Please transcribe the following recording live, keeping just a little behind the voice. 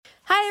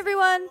Hi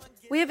everyone!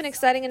 We have an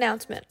exciting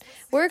announcement.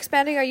 We're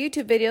expanding our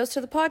YouTube videos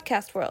to the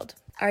podcast world.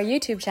 Our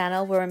YouTube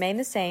channel will remain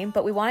the same,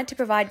 but we wanted to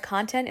provide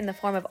content in the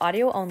form of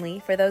audio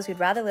only for those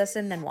who'd rather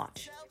listen than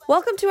watch.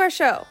 Welcome to our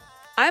show.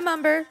 I'm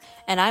Umber.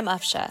 And I'm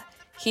Afsha.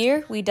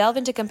 Here, we delve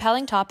into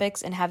compelling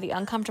topics and have the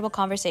uncomfortable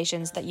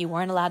conversations that you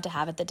weren't allowed to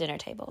have at the dinner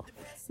table.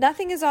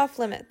 Nothing is off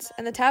limits,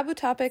 and the taboo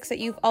topics that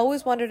you've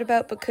always wondered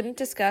about but couldn't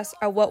discuss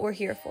are what we're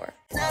here for.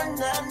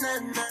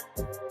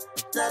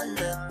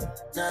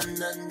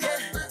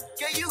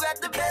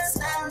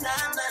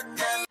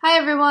 Hi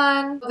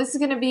everyone! This is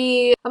going to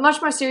be a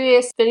much more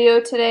serious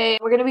video today.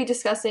 We're going to be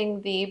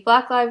discussing the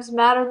Black Lives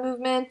Matter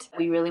movement.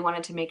 We really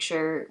wanted to make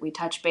sure we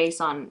touch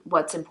base on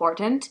what's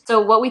important. So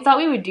what we thought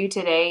we would do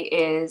today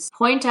is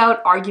point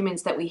out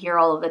arguments that we hear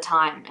all of the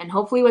time. And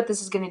hopefully what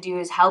this is going to do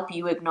is help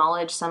you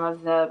acknowledge some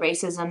of the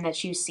racism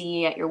that you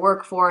see at your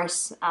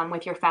workforce,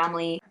 with your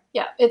family.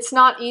 Yeah, it's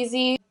not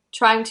easy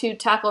trying to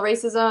tackle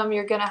racism.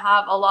 You're going to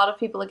have a lot of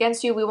people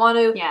against you. We want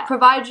to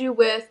provide you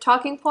with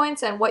talking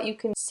points and what you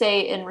can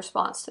say in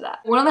response to that.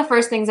 One of the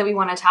first things that we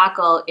want to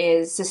tackle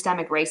is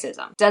systemic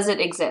racism. Does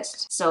it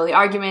exist? So the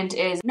argument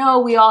is,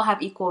 no, we all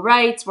have equal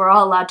rights. We're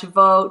all allowed to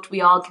vote.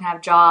 We all can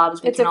have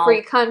jobs. It's a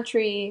free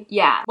country.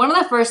 Yeah. One of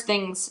the first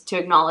things to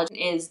acknowledge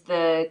is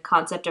the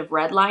concept of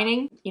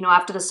redlining. You know,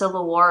 after the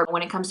Civil War,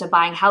 when it comes to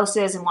buying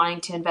houses and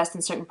wanting to invest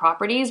in certain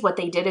properties, what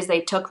they did is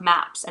they took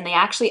maps and they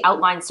actually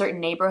outlined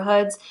certain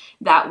neighborhoods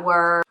that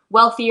were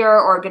wealthier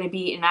or going to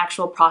be an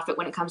actual profit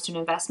when it comes to an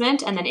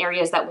investment, and then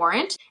areas that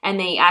weren't. And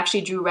they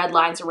actually drew red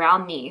lines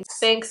around these.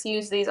 Banks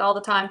use these all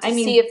the time to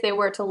see if they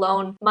were to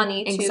loan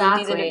money to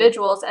these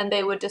individuals, and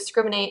they would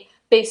discriminate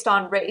based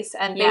on race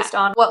and based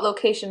on what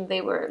location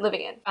they were living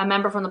in. A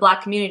member from the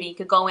Black community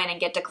could go in and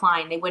get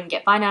declined. They wouldn't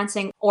get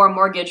financing or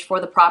mortgage for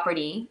the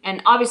property.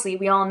 And obviously,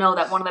 we all know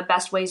that one of the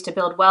best ways to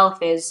build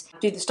wealth is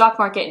through the stock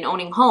market and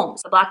owning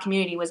homes. The Black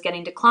community was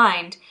getting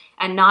declined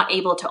and not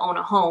able to own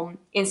a home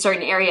in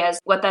certain areas.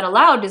 What that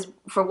allowed is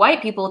for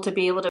white people to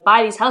be able to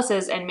buy these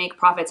houses and make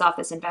profits off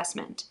this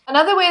investment.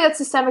 Another way that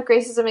systemic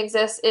racism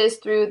exists is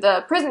through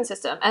the prison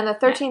system, and the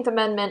 13th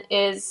Amendment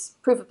is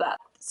proof of that.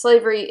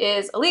 Slavery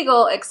is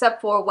illegal except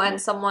for when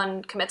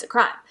someone commits a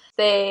crime.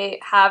 They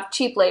have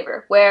cheap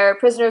labor, where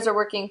prisoners are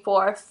working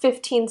for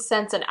 15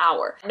 cents an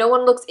hour. No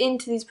one looks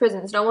into these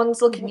prisons. No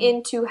one's looking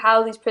into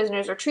how these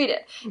prisoners are treated.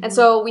 And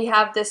so we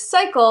have this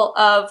cycle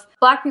of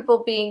Black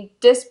people being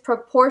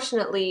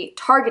disproportionately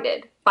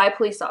targeted by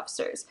police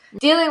officers,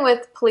 dealing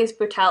with police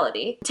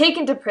brutality,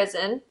 taken to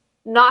prison,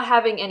 not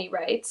having any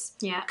rights,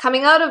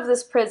 coming out of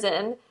this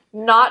prison,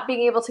 not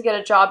being able to get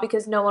a job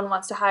because no one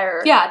wants to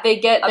hire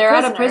they're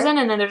out of prison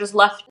and then they're just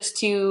left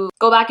to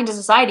go back into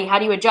society. How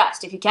do you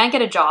adjust? If you can't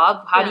get a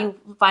job, how do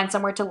you find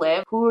somewhere to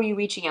live? Who are you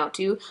reaching out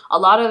to? A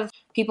lot of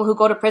people who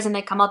go to prison,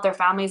 they come out, their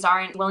families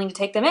aren't willing to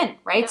take them in,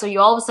 right? So you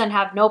all of a sudden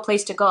have no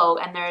place to go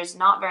and there's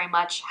not very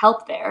much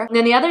help there. And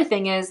then the other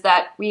thing is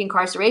that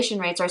reincarceration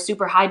rates are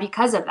super high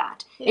because of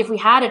that. If we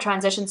had a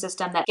transition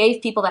system that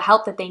gave people the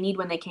help that they need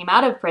when they came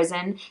out of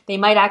prison, they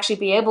might actually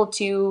be able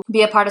to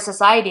be a part of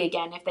society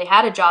again. If they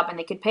had a job and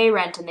they could pay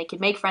rent and they could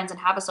make friends and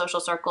have a social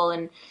circle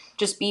and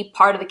just be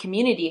part of the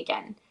community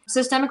again.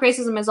 Systemic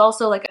racism is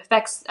also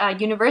affects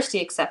university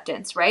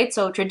acceptance, right?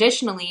 So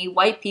traditionally,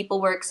 white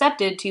people were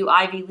accepted to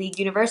Ivy League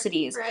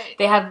universities. Right.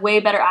 They have way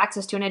better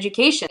access to an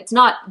education. It's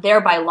not there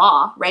by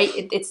law, right?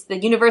 It's the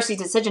university's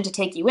decision to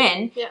take you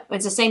in.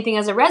 It's the same thing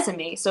as a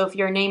resume. So if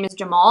your name is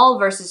Jamal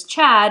versus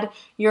Chad,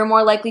 you're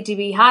more likely to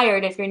be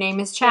hired if your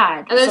name is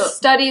Chad. And there's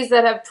studies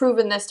that have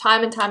proven this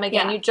time and time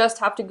again. You just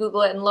have to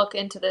Google it and look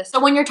into this. So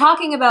when you're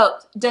talking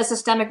about does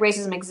systemic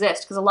racism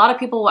exist, because a lot of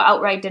people will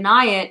outright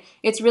deny it,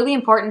 it's really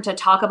important to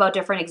talk about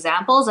different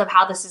examples of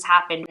how this has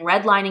happened.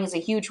 Redlining is a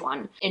huge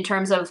one in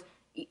terms of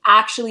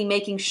actually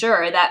making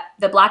sure that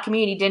the Black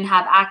community didn't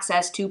have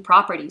access to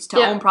properties,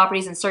 to own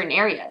properties in certain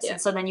areas.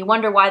 And so then you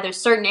wonder why there's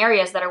certain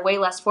areas that are way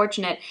less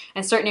fortunate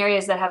and certain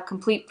areas that have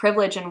complete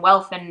privilege and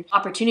wealth and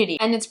opportunity.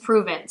 And it's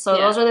proven. So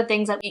those are the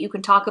things that you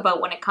can talk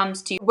about when it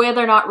comes to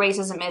whether or not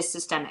racism is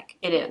systemic.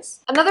 It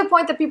is. Another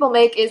point that people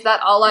make is that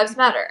all lives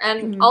matter.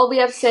 And all we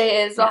have to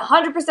say is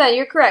 100%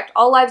 you're correct.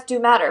 All lives do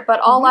matter. But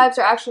all lives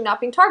are actually not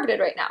being targeted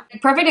right now. A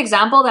perfect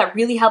example that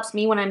really helps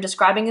me when I'm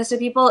describing this to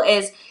people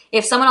is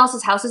if someone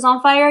else's house is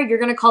on fire, you're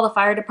going to call the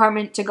fire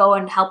department to go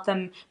and help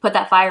them put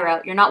that fire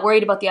out. You're not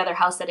worried about the other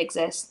house that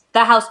exists.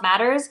 That house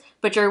matters,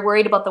 but you're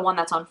worried about the one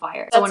that's on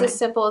fire. That's as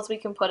simple as we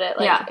can put it.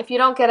 If you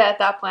don't get it at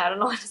that point, I don't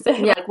know what to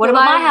say. What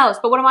about my house?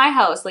 But what about my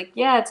house?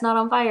 It's not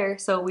on fire,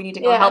 so we need to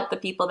go help the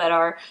people that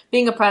are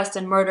being oppressed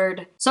and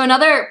murdered. So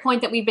another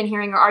point that we've been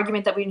hearing, or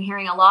argument that we've been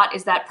hearing a lot,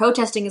 is that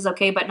protesting is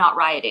okay, but not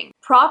rioting.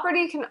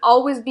 Property can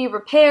always be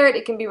repaired.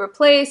 It can be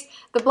replaced.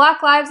 The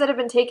Black lives that have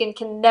been taken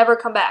can never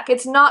come back.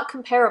 It's not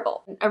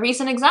comparable. A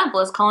recent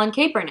example is Colin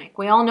Kaepernick.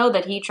 We all know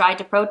that he tried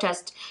to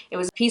protest. It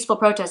was a peaceful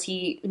protest.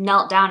 He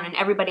knelt down and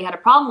everybody had a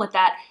problem with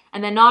that.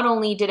 And then not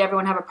only did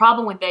everyone have a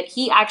problem with it,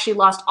 he actually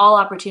lost all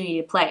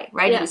opportunity to play,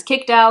 right? He was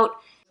kicked out,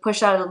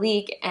 pushed out of the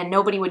league, and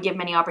nobody would give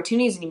him any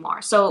opportunities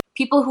anymore. So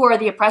people who are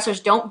the oppressors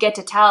don't get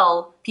to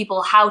tell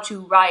people how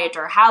to riot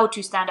or how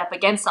to stand up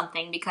against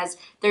something, because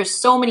there's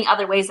so many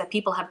other ways that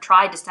people have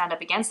tried to stand up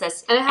against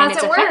this, and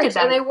it's affected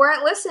them. And they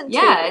weren't listened to.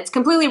 Yeah, it's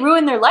completely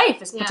ruined their life.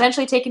 It's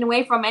potentially taken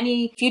away from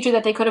any future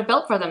that they could have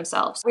built for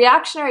themselves.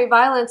 Reactionary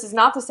violence is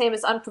not the same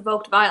as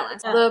unprovoked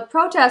violence. Yeah. The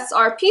protests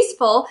are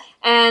peaceful,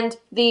 and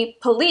the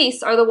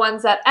police are the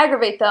ones that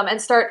aggravate them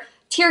and start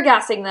tear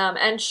gassing them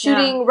and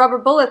shooting rubber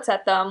bullets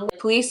at them.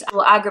 Police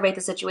will aggravate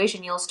the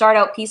situation. You'll start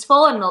out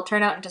peaceful and it'll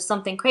turn out into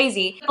something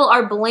crazy. People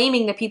are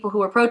blaming the people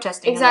who are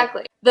protesting.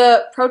 Exactly.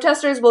 The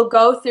protesters will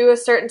go through a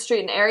certain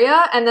street and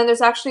area, and then there's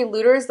actually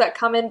looters that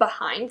come in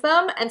behind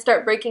them and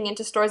start breaking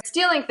into stores,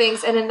 stealing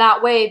things, and in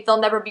that way,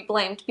 they'll never be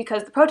blamed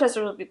because the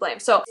protesters will be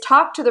blamed. So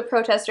talk to the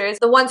protesters,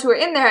 the ones who are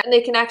in there, and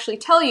they can actually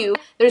tell you.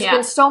 There's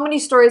been so many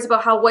stories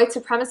about how white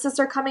supremacists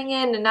are coming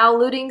in and now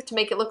looting to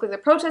make it look like the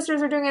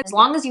protesters are doing it. As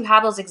long as you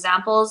have those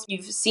examples,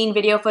 you've seen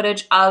video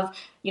footage of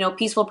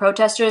peaceful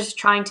protesters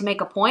trying to make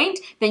a point,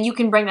 then you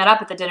can bring that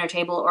up at the dinner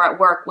table or at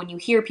work when you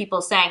hear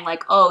people saying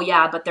like, oh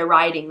yeah, but they're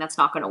rioting, that's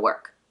not going to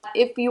work.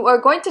 If you are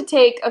going to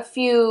take a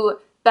few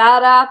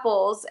bad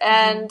apples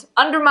and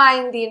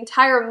undermine the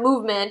entire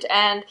movement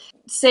and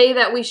say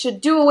that we should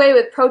do away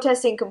with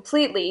protesting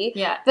completely,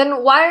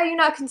 then why are you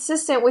not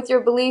consistent with your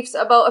beliefs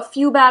about a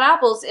few bad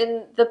apples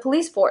in the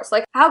police force?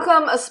 Like, how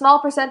come a small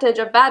percentage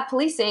of bad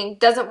policing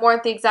doesn't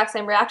warrant the exact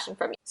same reaction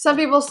from you? Some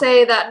people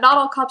say that not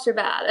all cops are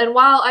bad, and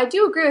while I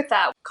do agree with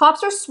that,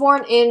 cops are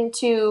sworn in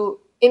to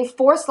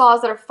enforce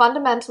laws that are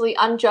fundamentally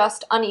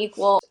unjust,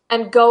 unequal,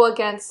 and go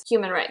against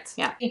human rights.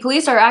 Yeah. The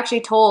police are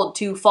actually told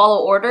to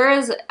follow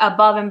orders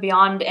above and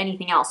beyond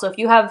anything else. So if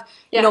you have,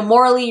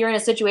 morally you're in a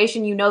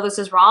situation, this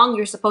is wrong,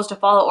 you're supposed to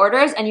follow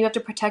orders, and you have to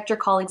protect your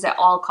colleagues at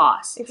all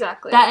costs.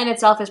 Exactly. That in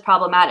itself is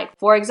problematic.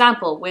 For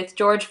example, with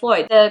George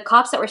Floyd, the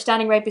cops that were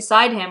standing right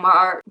beside him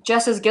are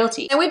just as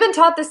guilty. And we've been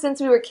taught this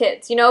since we were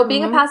kids.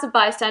 Being a passive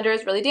bystander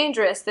is really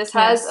dangerous. This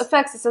has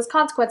effects, this has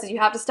consequences. You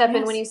have to step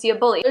in when you see a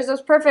bully. There's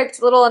this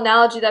perfect little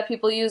analogy that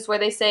people use where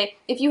they say,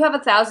 if you have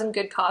 1,000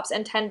 good cops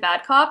and 10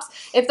 bad cops,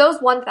 if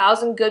those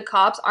 1,000 good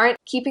cops aren't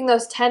keeping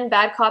those 10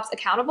 bad cops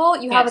accountable,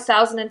 you have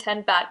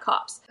 1,010 bad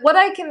cops. What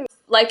I can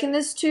liken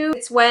this to,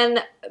 it's when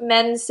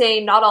men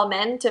say not all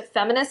men to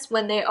feminists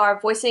when they are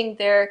voicing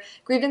their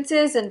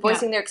grievances and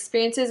voicing their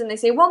experiences, and they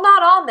say, well,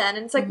 not all men.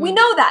 And it's like, we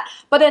know that,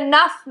 but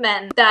enough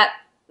men that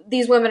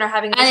these women are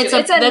having an issue.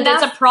 It's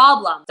a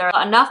problem. There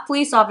are enough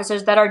police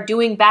officers that are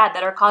doing bad,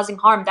 that are causing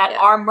harm, that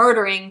are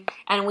murdering,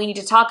 and we need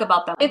to talk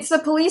about them. It's the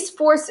police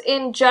force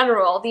in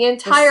general. The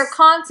entire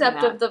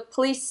concept of the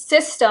police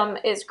system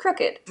is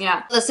crooked.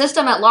 Yeah. The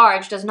system at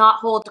large does not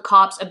hold the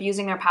cops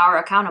abusing their power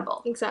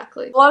accountable.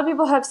 Exactly. A lot of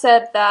people have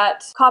said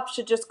that cops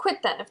should just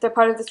quit then. If they're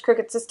part of this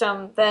crooked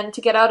system, then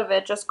to get out of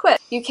it, just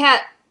quit. You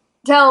can't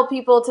tell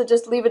people to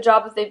just leave a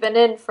job that they've been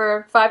in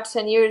for 5 to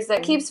 10 years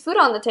that keeps food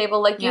on the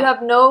table. Like, you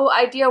have no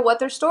idea what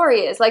their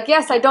story is. Like,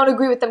 yes, I don't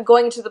agree with them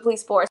going into the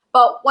police force,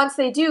 but once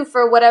they do,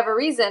 for whatever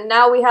reason,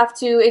 now we have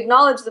to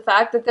acknowledge the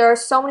fact that there are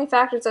so many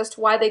factors as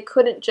to why they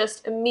couldn't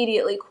just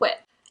immediately quit.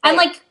 And,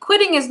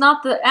 quitting is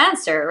not the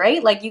answer,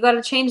 right? Like, you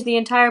gotta change the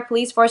entire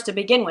police force to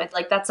begin with.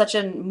 Like, that's such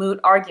a moot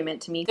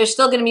argument to me. There's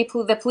still gonna be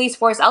the police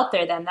force out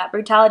there then. That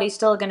brutality is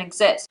still gonna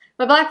exist.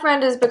 My black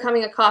friend is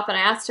becoming a cop, and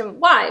I asked him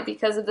why,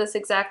 because of this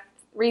exact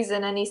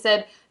reason, and he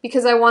said,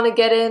 because I want to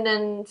get in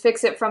and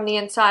fix it from the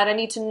inside. I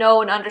need to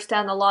know and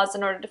understand the laws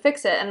in order to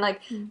fix it. And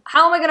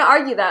how am I going to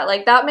argue that?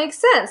 That makes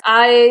sense.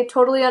 I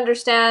totally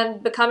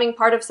understand becoming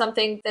part of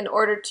something in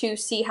order to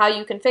see how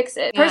you can fix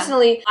it.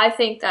 Personally, I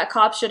think that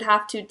cops should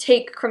have to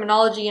take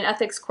criminology and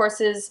ethics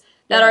courses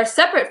that are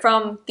separate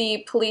from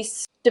the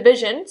police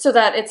division so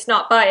that it's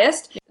not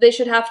biased. They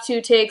should have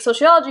to take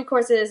sociology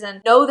courses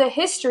and know the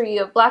history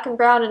of Black and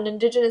Brown and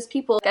Indigenous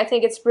people. I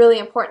think it's really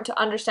important to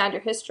understand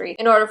your history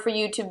in order for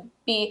you to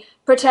be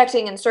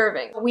protecting and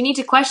serving. We need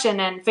to question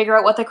and figure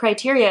out what the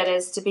criteria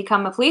is to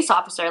become a police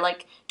officer.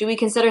 Do we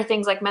consider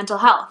things like mental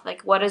health?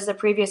 What is the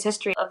previous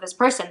history of this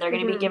person? They're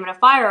going to be given a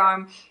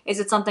firearm. Is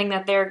it something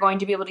that they're going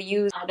to be able to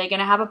use? Are they going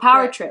to have a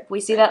power trip?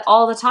 We see that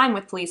all the time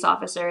with police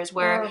officers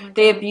where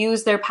they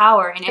abuse their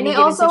power in any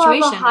given situation.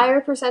 And they also have a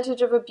higher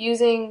percentage of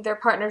abusing their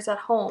partners at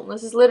home.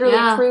 This is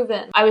literally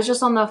proven. I was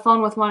just on the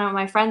phone with one of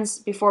my friends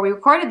before we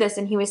recorded this,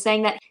 and he was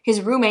saying that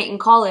his roommate in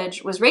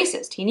college was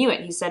racist. He knew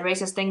it. He said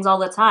racist things all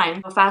the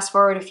time. Fast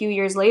forward a few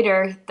years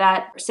later,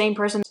 that same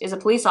person is a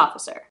police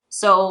officer.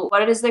 So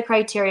what is the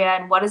criteria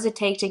and what does it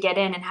take to get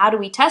in, and how do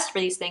we test for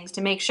these things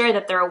to make sure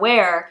that they're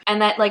aware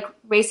and that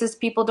racist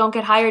people don't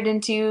get hired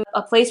into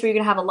a place where you're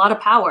going to have a lot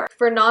of power?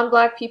 For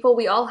non-Black people,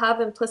 we all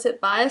have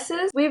implicit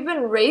biases. We've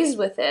been raised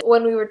with it.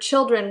 When we were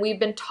children, we've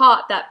been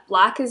taught that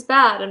Black is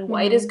bad and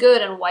white is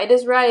good and white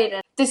is right.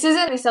 And this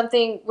isn't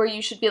something where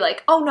you should be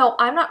like, oh no,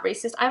 I'm not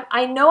racist.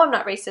 I know I'm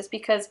not racist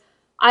because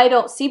I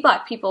don't see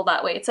Black people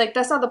that way. It's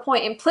that's not the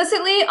point.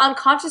 Implicitly,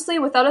 unconsciously,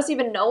 without us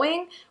even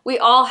knowing, we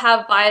all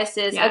have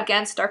biases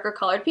against darker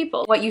colored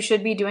people. What you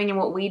should be doing and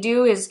what we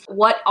do is,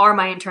 what are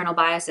my internal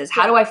biases?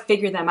 How do I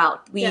figure them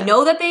out? We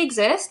know that they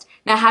exist.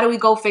 Now, how do we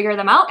go figure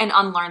them out and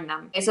unlearn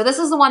them? Okay, so this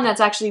is the one that's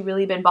actually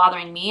really been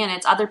bothering me, and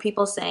it's other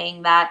people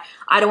saying that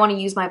I don't want to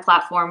use my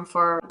platform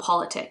for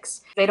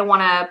politics. They don't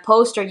want to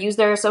post or use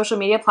their social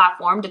media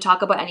platform to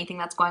talk about anything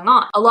that's going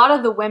on. A lot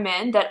of the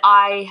women that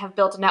I have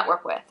built a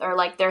network with are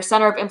like their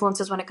center of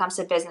influences when it comes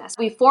to business.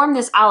 We form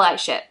this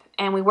allyship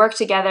and we work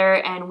together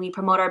and we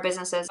promote our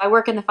businesses. I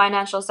work in the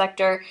financial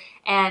sector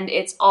and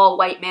it's all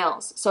white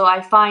males. So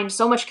I find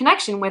so much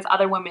connection with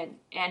other women,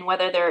 and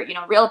whether they're,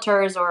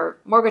 realtors or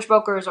mortgage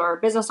brokers or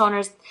business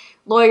owners,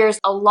 lawyers,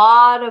 a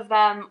lot of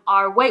them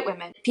are white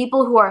women.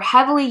 People who are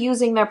heavily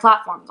using their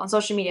platforms on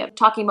social media,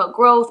 talking about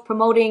growth,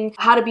 promoting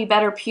how to be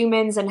better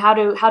humans and how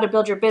to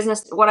build your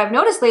business. What I've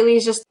noticed lately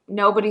is just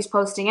nobody's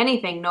posting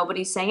anything.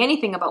 Nobody's saying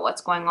anything about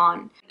what's going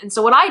on. And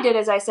so what I did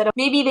is I said,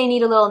 maybe they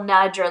need a little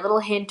nudge or a little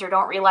hint or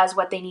don't realize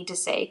what they need to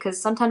say, because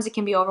sometimes it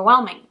can be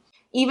overwhelming.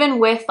 Even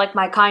with like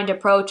my kind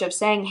approach of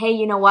saying, hey,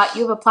 you know what,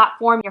 you have a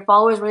platform, your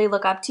followers really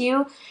look up to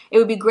you. It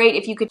would be great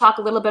if you could talk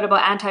a little bit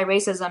about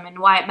anti-racism and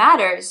why it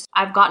matters.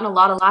 I've gotten a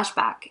lot of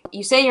lashback.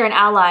 You say you're an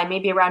ally,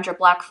 maybe around your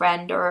black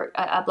friend or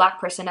a black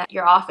person at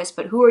your office,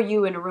 but who are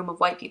you in a room of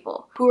white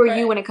people? Who are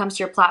you when it comes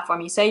to your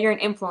platform? You say you're an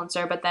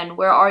influencer, but then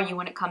where are you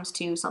when it comes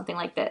to something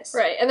like this?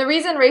 Right. And the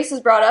reason race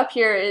is brought up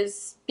here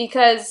is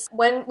because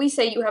when we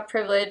say you have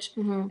privilege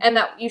and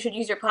that you should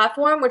use your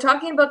platform, we're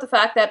talking about the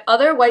fact that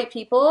other white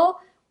people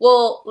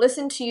will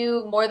listen to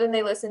you more than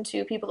they listen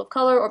to people of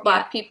color or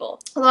black people.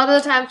 A lot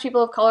of the times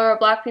people of color or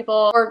black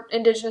people or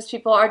indigenous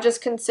people are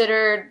just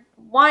considered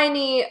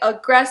whiny,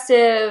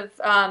 aggressive,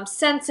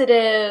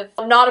 sensitive,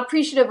 not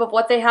appreciative of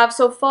what they have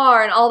so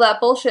far and all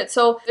that bullshit.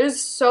 So there's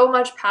so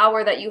much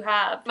power that you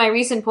have. My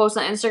recent post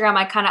on Instagram,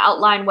 I kind of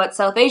outlined what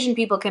South Asian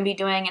people can be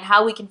doing and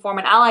how we can form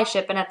an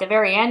allyship. And at the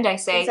very end, I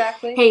say,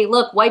 hey,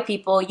 look, white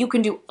people, you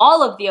can do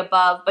all of the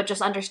above, but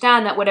just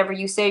understand that whatever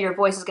you say, your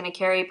voice is going to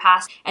carry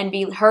past and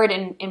be heard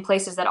in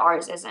places that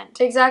ours isn't.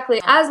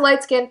 Exactly. As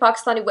light-skinned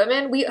Pakistani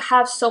women, we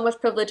have so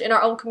much privilege in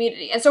our own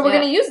community. And so we're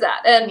going to use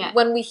that. And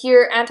when we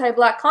hear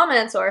anti-black comments,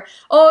 or,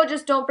 oh,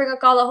 just don't bring a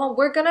kala home,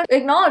 we're going to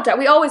acknowledge that.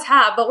 We always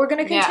have, but we're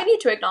going to continue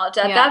to acknowledge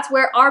that. That's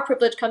where our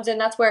privilege comes in.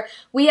 That's where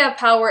we have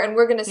power and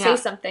we're going to say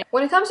something.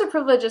 When it comes to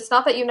privilege, it's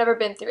not that you've never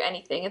been through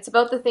anything. It's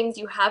about the things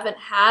you haven't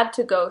had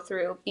to go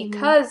through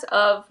because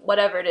of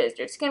whatever it is,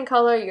 your skin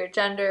color, your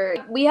gender.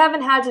 We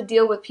haven't had to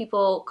deal with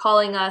people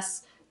calling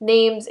us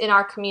names in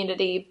our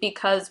community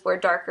because we're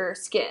darker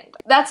skinned.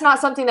 That's not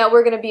something that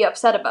we're going to be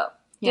upset about.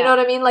 You know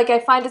what I mean? Like, I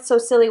find it so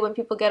silly when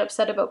people get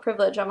upset about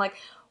privilege. I'm like,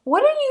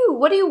 what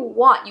do you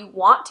want? You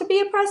want to be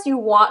oppressed? You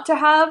want to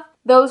have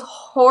those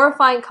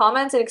horrifying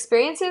comments and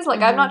experiences?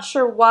 Like, I'm not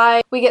sure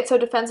why we get so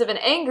defensive and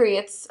angry.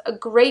 It's a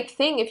great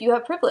thing if you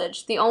have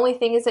privilege. The only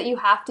thing is that you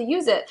have to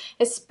use it,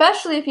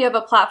 especially if you have a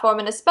platform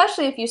and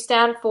especially if you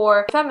stand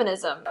for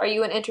feminism. Are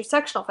you an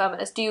intersectional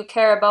feminist? Do you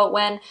care about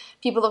when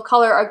people of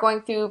color are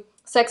going through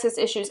sexist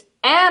issues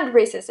and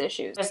racist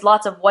issues? There's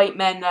lots of white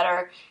men that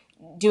are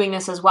doing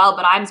this as well,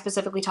 but I'm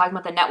specifically talking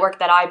about the network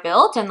that I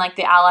built and like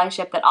the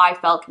allyship that I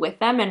felt with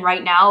them. And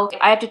right now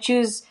I have to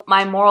choose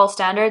my moral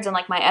standards and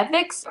like my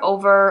ethics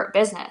over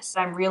business.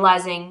 I'm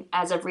realizing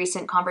as of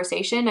recent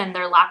conversation and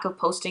their lack of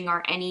posting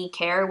or any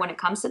care when it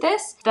comes to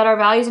this, that our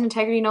values and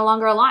integrity no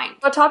longer align.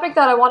 A topic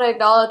that I want to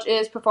acknowledge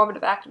is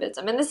performative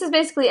activism. And this is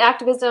basically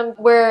activism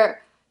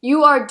where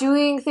you are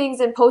doing things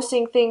and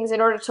posting things in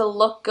order to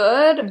look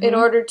good, in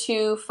order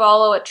to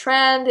follow a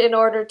trend, in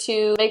order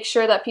to make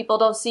sure that people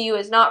don't see you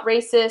as not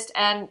racist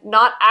and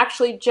not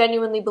actually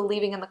genuinely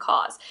believing in the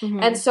cause.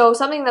 And so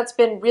something that's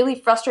been really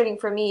frustrating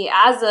for me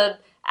as an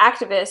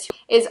activist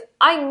is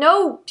I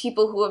know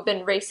people who have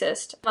been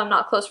racist. I'm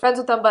not close friends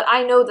with them, but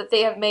I know that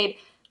they have made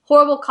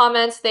horrible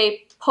comments.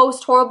 They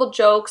post horrible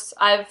jokes.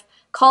 I've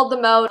called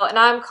them out, and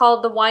I'm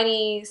called the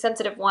whiny,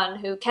 sensitive one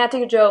who can't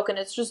take a joke, and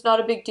it's just not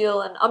a big deal,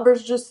 and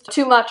Umber's just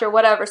too much, or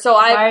whatever. So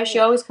why is she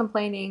always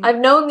complaining? I've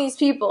known these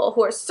people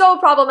who are so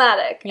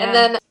problematic, and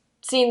then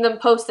seen them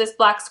post this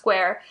black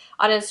square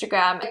on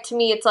Instagram. To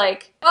me, it's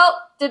like, well,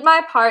 did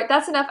my part.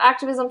 That's enough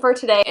activism for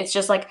today. It's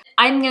just like,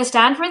 I'm going to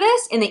stand for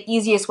this in the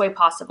easiest way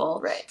possible.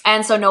 Right.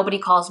 And so nobody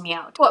calls me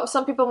out. What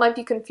some people might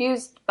be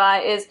confused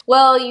by is,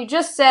 well, you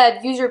just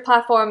said use your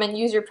platform and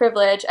use your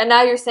privilege, and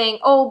now you're saying,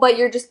 oh, but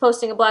you're just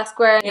posting a black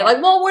square. And you're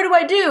like, well, what do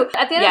I do?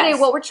 At the end of the day,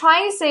 what we're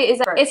trying to say is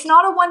that it's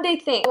not a one-day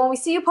thing. When we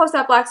see you post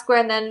that black square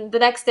and then the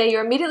next day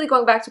you're immediately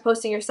going back to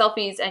posting your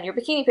selfies and your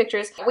bikini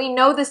pictures, we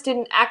know this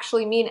didn't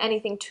actually mean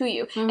anything to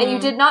you. And you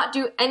did not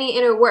do any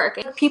inner work.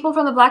 People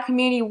from the black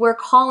community were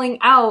calling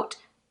out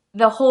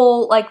the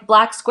whole like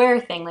black square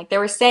thing. Like they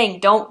were saying,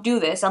 don't do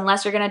this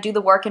unless you're going to do the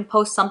work and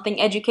post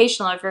something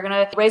educational, if you're going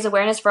to raise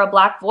awareness for a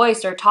black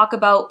voice or talk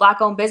about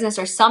black owned business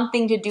or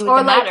something to do with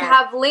the matter. Or like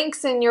have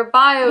links in your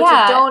bio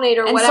to donate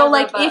or whatever. And so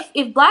like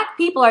if black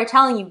people are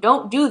telling you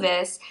don't do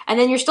this and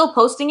then you're still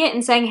posting it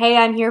and saying, hey,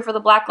 I'm here for the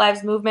Black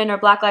Lives Movement or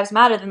Black Lives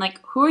Matter, then like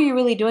who are you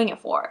really doing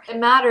it for? It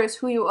matters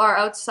who you are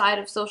outside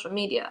of social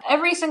media.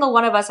 Every single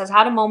one of us has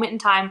had a moment in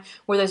time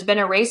where there's been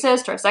a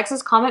racist or a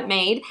sexist comment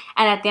made,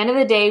 and at the end of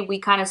the day we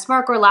kind of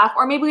smirk or laugh,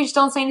 or maybe we just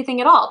don't say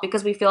anything at all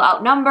because we feel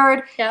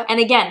outnumbered. Yep. And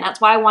again, that's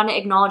why I want to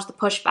acknowledge the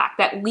pushback,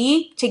 that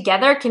we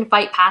together can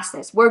fight past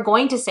this. We're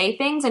going to say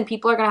things and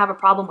people are going to have a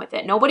problem with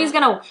it. Nobody's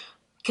going to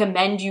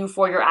commend you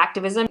for your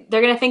activism.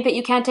 They're going to think that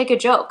you can't take a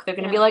joke. They're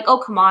going to be like, oh,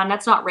 come on,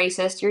 that's not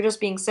racist. You're just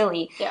being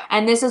silly. Yeah.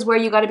 And this is where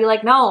you got to be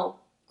like, no,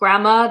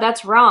 grandma,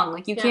 that's wrong.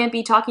 Like, you can't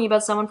be talking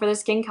about someone for their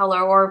skin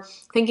color or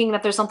thinking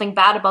that there's something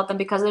bad about them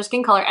because of their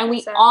skin color. And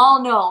we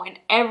all know in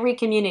every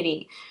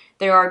community,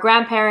 there are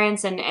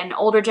grandparents and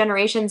older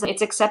generations.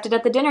 It's accepted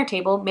at the dinner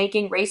table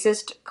making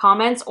racist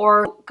comments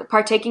or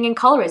partaking in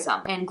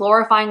colorism and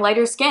glorifying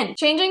lighter skin.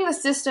 Changing the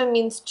system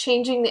means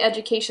changing the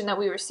education that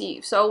we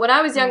receive. So when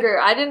I was younger,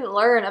 I didn't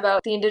learn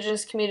about the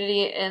Indigenous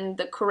community in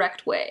the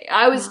correct way.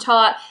 I was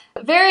taught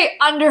very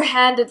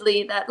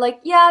underhandedly that, like,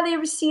 yeah, they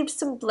received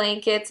some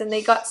blankets and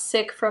they got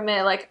sick from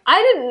it. Like,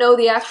 I didn't know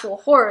the actual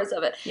horrors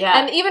of it. Yeah.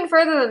 And even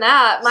further than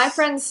that, my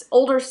friend's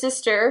older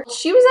sister,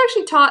 she was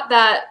actually taught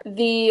that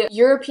the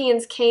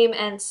Europeans came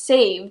and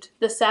saved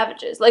the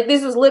savages. Like,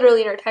 this was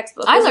literally in her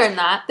textbook. I learned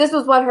that. This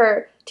was what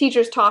her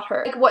teachers taught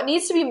her. Like, what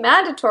needs to be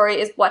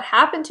mandatory is what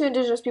happened to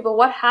Indigenous people,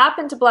 what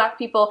happened to Black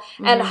people,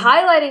 and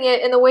highlighting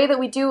it in the way that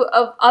we do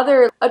of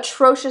other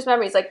atrocious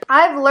memories. Like,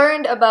 I've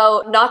learned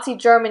about Nazi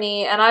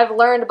Germany and I've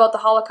learned about the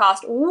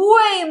Holocaust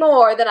way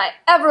more than I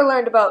ever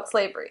learned about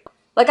slavery.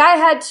 Like, I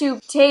had to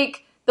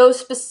take those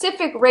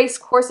specific race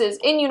courses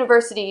in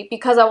university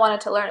because I wanted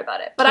to learn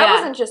about it. But I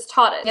wasn't just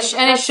taught it.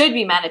 And it should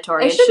be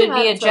mandatory. It should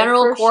be a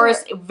general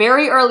course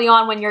very early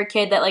on when you're a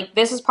kid that, like,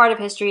 this is part of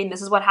history and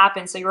this is what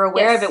happened, so you're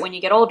aware of it when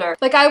you get older.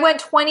 Like, I went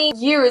 20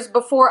 years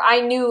before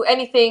I knew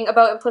anything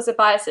about implicit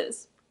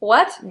biases.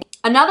 What?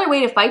 Another way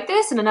to fight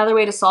this and another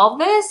way to solve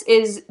this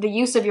is the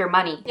use of your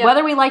money. Yeah.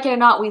 Whether we like it or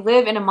not, we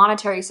live in a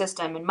monetary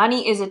system and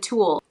money is a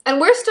tool. And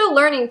we're still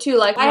learning too.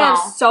 Like, I have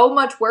so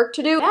much work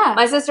to do. Yeah.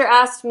 My sister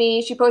asked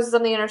me, she posted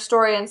something in her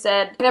story and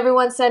said, can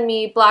everyone send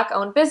me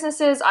Black-owned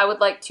businesses? I would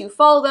like to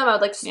follow them. I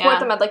would like to support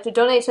them. I'd like to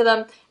donate to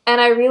them. And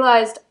I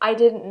realized I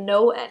didn't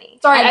know any.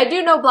 Sorry, I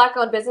do know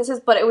Black-owned businesses,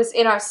 but it was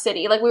in our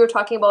city. Like, we were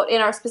talking about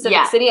in our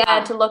specific city. I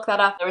had to look that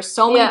up. There were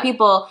so many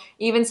people,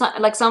 even some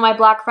of my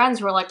Black friends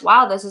who were like,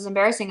 wow, this is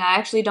embarrassing. I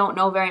actually don't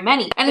know very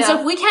many. And so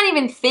if we can't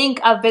even think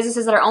of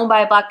businesses that are owned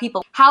by Black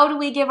people, how do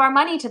we give our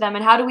money to them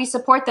and how do we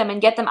support them and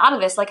get them out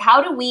of this? Like,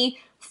 how do we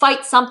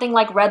fight something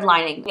like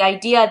redlining? The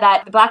idea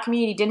that the Black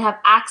community didn't have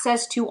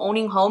access to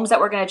owning homes that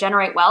were going to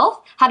generate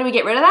wealth. How do we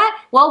get rid of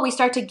that? Well, we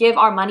start to give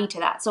our money to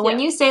that. So when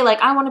you say, like,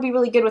 I want to be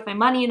really good with my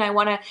money and I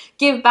want to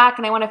give back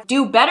and I want to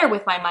do better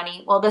with my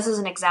money, well, this is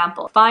an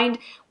example. Find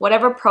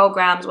whatever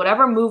programs,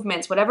 whatever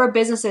movements, whatever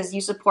businesses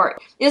you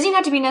support. It doesn't even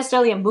have to be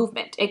necessarily a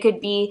movement. It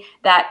could be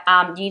that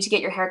you need to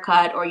get your hair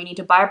cut or you need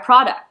to buy a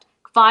product.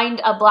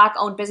 Find a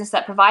Black-owned business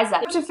that provides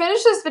that. To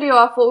finish this video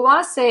off, what we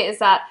want to say is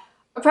that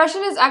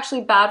oppression is actually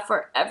bad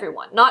for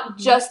everyone, not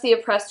just the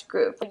oppressed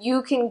group.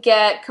 You can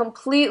get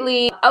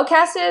completely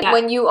outcasted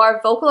when you are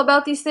vocal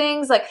about these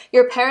things. Like,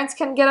 your parents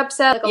can get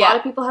upset. Like, a lot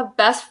of people have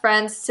best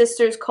friends,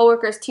 sisters,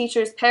 coworkers,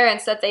 teachers,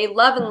 parents that they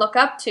love and look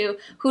up to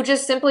who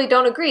just simply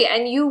don't agree.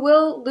 And you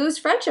will lose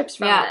friendships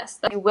from this.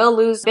 You will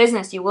lose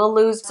business. You will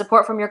lose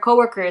support from your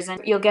coworkers and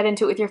you'll get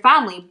into it with your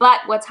family. But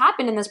what's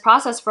happened in this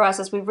process for us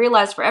is we've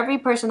realized for every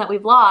person that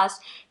we've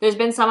lost, there's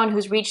been someone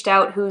who's reached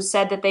out who's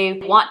said that they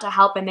want to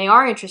help and they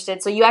are interested.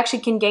 So you actually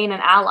can gain an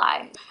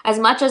ally. As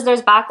much as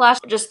there's backlash,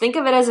 just think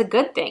of it as a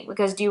good thing,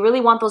 because do you really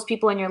want those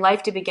people in your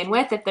life to begin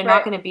with if they're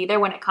not going to be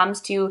there when it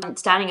comes to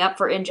standing up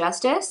for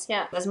injustice?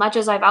 As much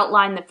as I've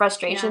outlined the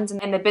frustrations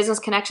and the business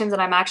connections that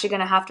I'm actually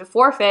going to have to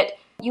forfeit,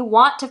 you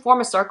want to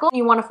form a circle.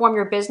 You want to form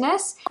your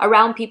business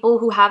around people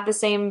who have the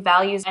same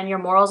values and your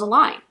morals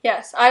align.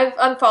 Yes, I've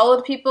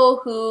unfollowed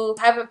people who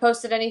haven't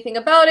posted anything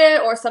about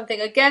it or something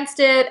against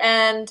it,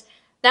 and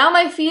now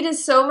my feed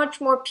is so much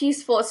more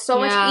peaceful. It's so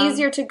much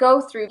easier to go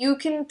through. You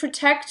can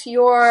protect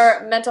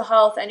your mental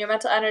health and your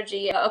mental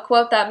energy. A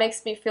quote that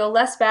makes me feel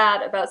less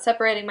bad about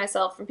separating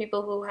myself from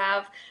people who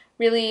have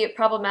really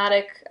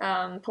problematic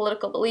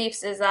political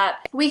beliefs is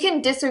that we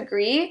can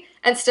disagree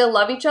and still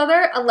love each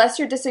other unless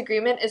your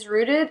disagreement is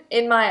rooted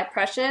in my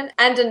oppression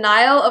and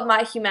denial of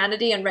my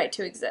humanity and right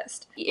to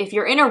exist. If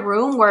you're in a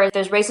room where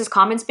there's racist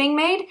comments being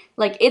made,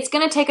 like, it's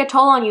going to take a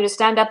toll on you to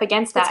stand up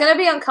against that. It's going to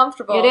be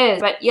uncomfortable. It is,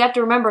 but you have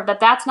to remember that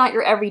that's not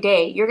your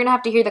everyday. You're going to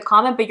have to hear the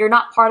comment, but you're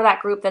not part of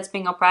that group that's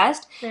being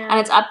oppressed, and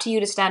it's up to you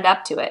to stand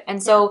up to it.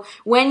 And so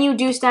when you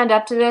do stand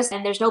up to this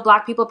and there's no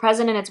Black people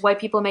present and it's white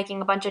people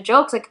making a bunch of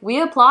jokes, like, we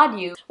applaud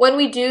you. When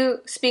we do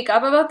speak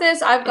up about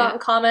this, I've gotten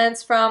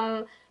comments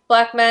from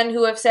Black men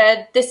who have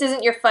said, this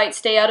isn't your fight,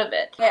 stay out of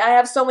it. I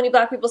have so many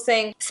Black people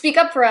saying, speak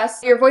up for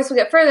us, your voice will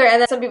get further, and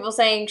then some people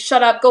saying,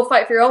 shut up, go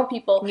fight for your own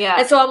people.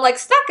 And so I'm like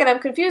stuck and I'm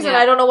confused and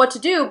I don't know what to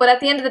do, but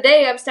at the end of the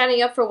day, I'm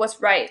standing up for what's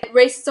right.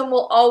 Racism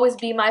will always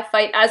be my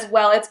fight as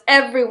well. It's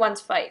everyone's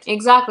fight.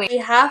 Exactly. We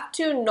have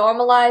to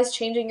normalize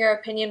changing your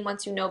opinion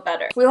once you know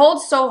better. We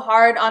hold so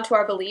hard onto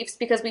our beliefs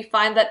because we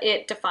find that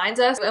it defines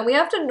us, and we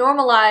have to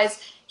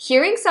normalize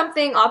hearing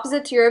something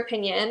opposite to your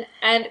opinion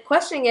and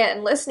questioning it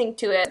and listening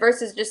to it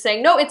versus just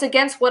saying, no, it's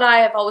against what I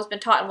have always been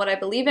taught and what I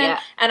believe in,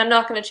 and I'm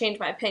not going to change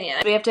my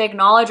opinion. We have to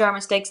acknowledge our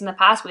mistakes in the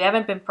past. We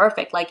haven't been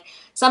perfect. Like,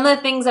 some of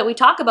the things that we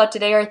talk about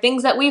today are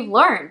things that we've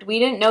learned. We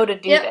didn't know to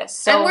do this.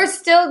 So, and we're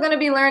still going to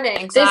be learning.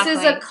 Exactly.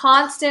 This is a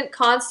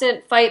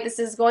constant fight. This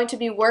is going to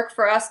be work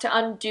for us to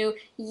undo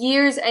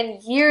years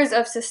and years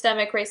of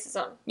systemic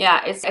racism.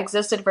 Yeah, it's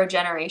existed for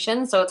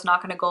generations, so it's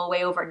not going to go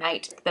away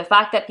overnight. The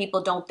fact that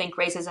people don't think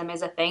racism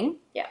is a thing,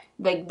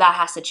 that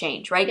has to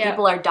change, right?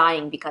 People are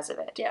dying because of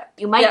it.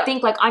 You might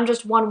think, like, I'm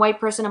just one white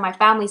person and my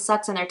family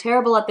sucks and they're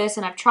terrible at this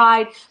and I've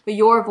tried, but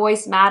your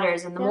voice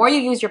matters. And the more you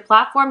use your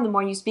platform, the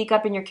more you speak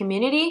up in your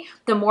community,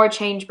 the more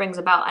change brings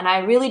about. And I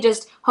really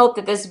just hope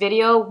that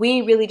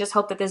we really just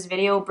hope that this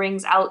video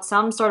brings out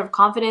some sort of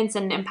confidence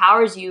and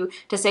empowers you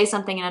to say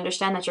something and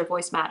understand that your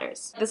voice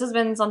matters. This has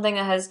been something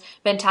that has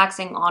been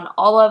taxing on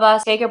all of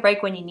us. Take a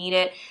break when you need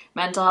it.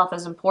 Mental health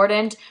is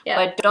important,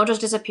 but don't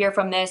just disappear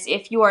from this.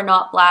 If you are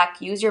not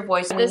Black, use your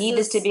voice. We need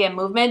this to be a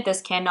movement.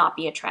 This cannot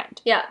be a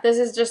trend. Yeah, this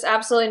is just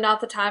absolutely not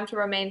the time to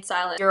remain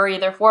silent. You're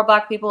either for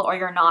Black people or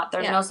you're not.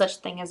 There's no such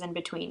thing as in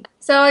between.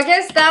 So I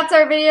guess that's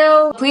our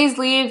video. Please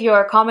leave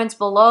your comments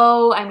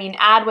below. I mean,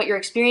 add what your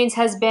experience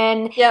has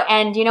been.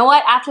 And you know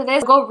what? After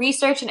this, go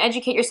research and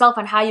educate yourself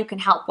on how you can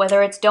help.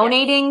 Whether it's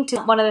donating to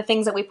one of the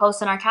things that we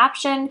post in our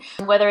caption,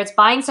 whether it's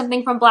buying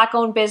something from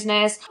Black-owned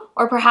business,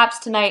 or perhaps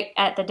tonight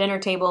at the dinner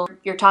table,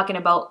 you're talking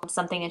about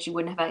something that you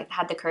wouldn't have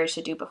had the courage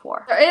to do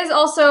before. There is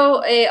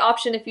also an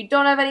option if you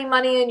don't have any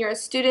money and you're a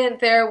student.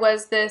 There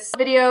was this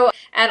video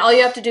and all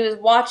you have to do is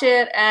watch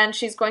it and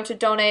she's going to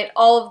donate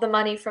all of the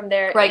money from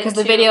there. Right, because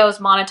the video is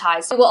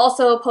monetized. We'll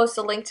also post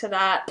a link to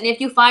that. And if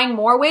you find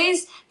more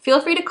ways,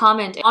 feel free to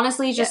comment.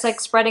 Honestly, just like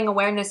spreading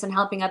awareness and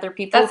helping other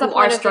people who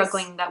are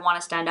struggling that want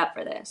to stand up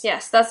for this.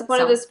 Yes, that's the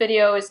point of this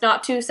video, is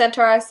not to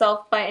center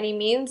ourselves by any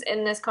means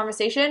in this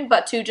conversation,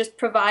 but to just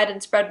provide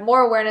and spread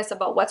more awareness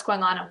about what's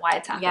going on and why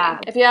it's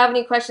happening. If you have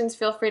any questions,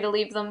 feel free to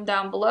leave them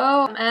down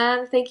below.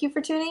 And thank you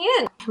for tuning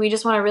in. We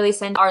just want to really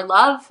send our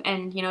love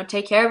and, you know,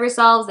 take care of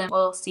yourselves, and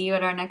we'll see you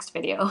at our next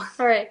video.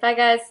 All right, bye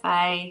guys.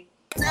 Bye.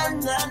 Yeah,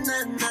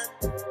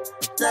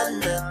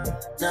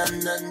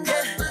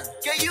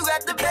 you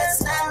got the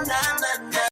best.